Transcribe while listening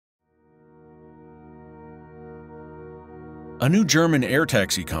A new German air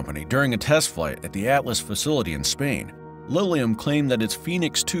taxi company during a test flight at the Atlas facility in Spain, Lilium claimed that its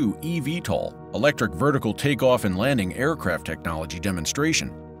Phoenix 2 eVTOL, electric vertical takeoff and landing aircraft technology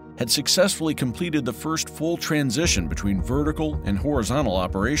demonstration, had successfully completed the first full transition between vertical and horizontal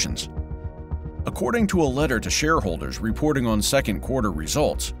operations. According to a letter to shareholders reporting on second quarter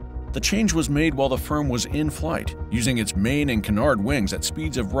results, the change was made while the firm was in flight, using its main and canard wings at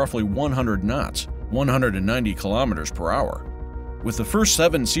speeds of roughly 100 knots, 190 kilometers per hour. With the first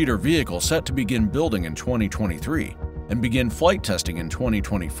 7-seater vehicle set to begin building in 2023 and begin flight testing in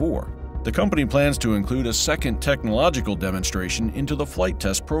 2024, the company plans to include a second technological demonstration into the flight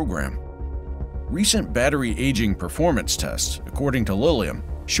test program. Recent battery aging performance tests, according to Lilium,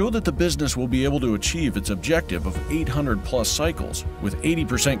 show that the business will be able to achieve its objective of 800-plus cycles with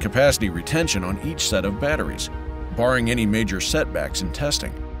 80% capacity retention on each set of batteries, barring any major setbacks in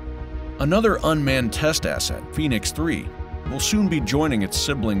testing. Another unmanned test asset, Phoenix 3, will soon be joining its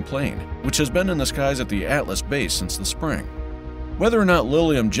sibling plane, which has been in the skies at the Atlas base since the spring. Whether or not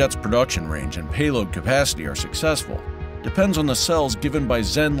Lilium Jet's production range and payload capacity are successful depends on the cells given by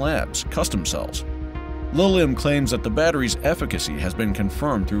Zen Labs, custom cells. Lilium claims that the battery's efficacy has been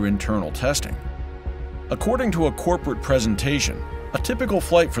confirmed through internal testing. According to a corporate presentation, a typical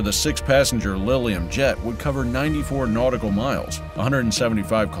flight for the 6-passenger Lilium jet would cover 94 nautical miles,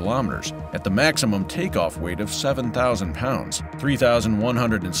 175 kilometers, at the maximum takeoff weight of 7,000 pounds,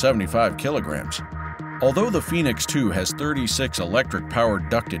 3,175 kilograms. Although the Phoenix 2 has 36 electric-powered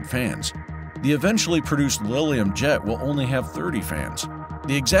ducted fans, the eventually produced Lilium jet will only have 30 fans.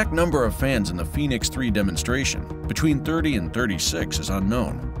 The exact number of fans in the Phoenix 3 demonstration, between 30 and 36, is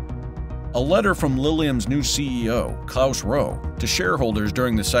unknown. A letter from Lilium's new CEO, Klaus Rowe, to shareholders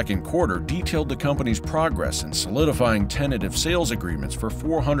during the second quarter detailed the company's progress in solidifying tentative sales agreements for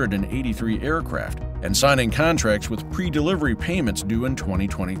 483 aircraft and signing contracts with pre-delivery payments due in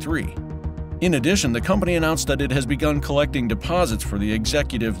 2023. In addition, the company announced that it has begun collecting deposits for the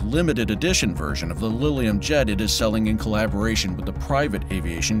executive limited edition version of the Lilium jet it is selling in collaboration with the private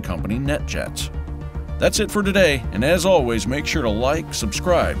aviation company NetJets. That's it for today, and as always, make sure to like,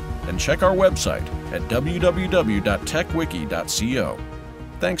 subscribe, and check our website at www.techwiki.co.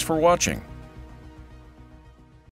 Thanks for watching.